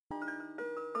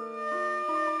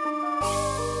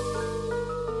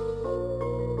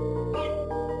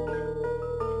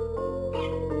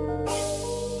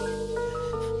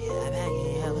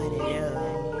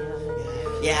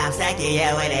Yeah, I'm stacking,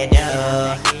 yeah, what it do?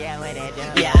 Yeah,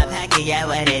 I'm packing, yeah,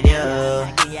 what it do?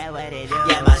 Yeah,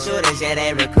 my shooters, yeah,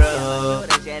 they recruit.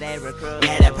 Yeah,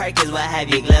 the perk is what have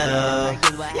you glue.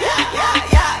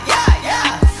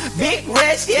 Yeah. Big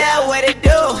rich, yeah, what it do?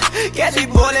 Catch me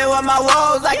bulling with my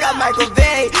woes like I'm Michael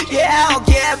Bay. Yeah, I don't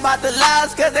care about the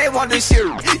lies cause they want to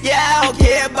shoot. Yeah, I don't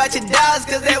care about your dogs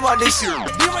cause they want to shoot.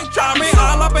 You ain't try me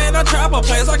all up in the trapper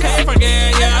place, I can't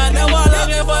forget. Yeah, I never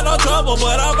looking for no trouble,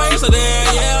 but I'm facing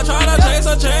it. Yeah, I'm trying to chase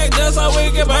a check just so we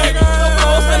can make it.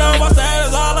 Posting on my status,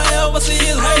 all I ever see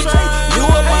is hatred. You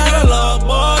about the love,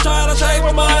 boy, trying to take my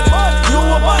money. You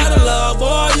about the love,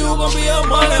 boy, you gon' be a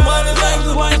money thing.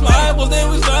 Just like rivals, then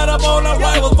we start up on the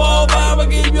rivals. 4 5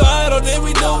 and keep you idle, then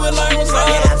we do it like we're solid.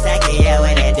 Yeah, I'm stacking, yeah,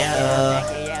 what it do?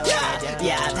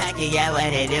 Yeah, I'm packing, yeah,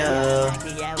 what it do?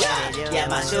 Yeah,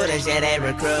 my shooters, yeah, they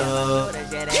recruit.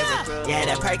 Yeah,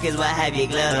 the perk is what have you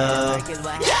glue.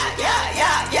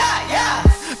 Yeah.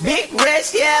 Big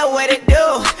rich, yeah, what it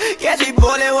do? Catch me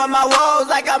bulling with my woes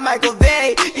like I'm Michael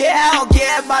Bay. Yeah, I don't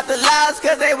care about the lies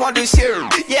cause they want to shoot.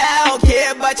 Yeah, I don't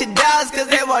care about your dogs cause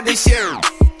they want to shoot.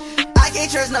 I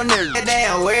can't trust no nigga, they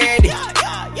ain't worthy.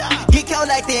 Get cold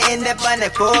like they end up under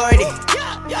 40. All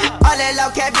that low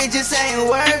cap bitches ain't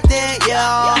worth it,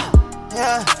 yeah,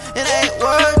 it ain't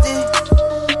worth it.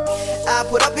 I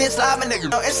put up in slide, my nigga,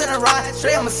 no, it's in a ride,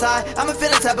 straight on my side. I'm a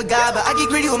feeling type of guy, but I get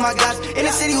greedy with my guys. In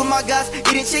the city with my guys,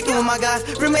 eating chicken with my guys.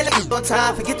 Remain like on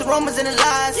time, forget the rumors and the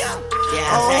lies. Yeah,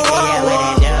 I'm packing, yeah, what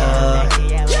it do?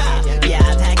 Yeah,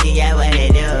 I'm packing, yeah, what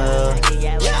it do?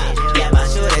 Yeah, my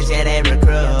shooters, yeah, they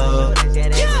recruit.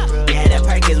 Yeah, the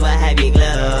perk is what have you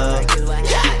glue.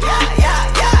 Yeah.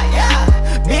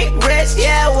 Big rich,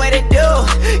 yeah, what it do?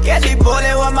 Catch me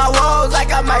bulling with my woes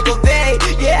like I'm Michael Bay.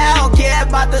 Yeah, I don't care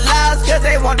about the lies cause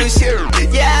they want to shoot.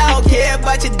 Yeah, I don't care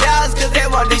about your dogs cause they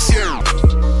want to shoot.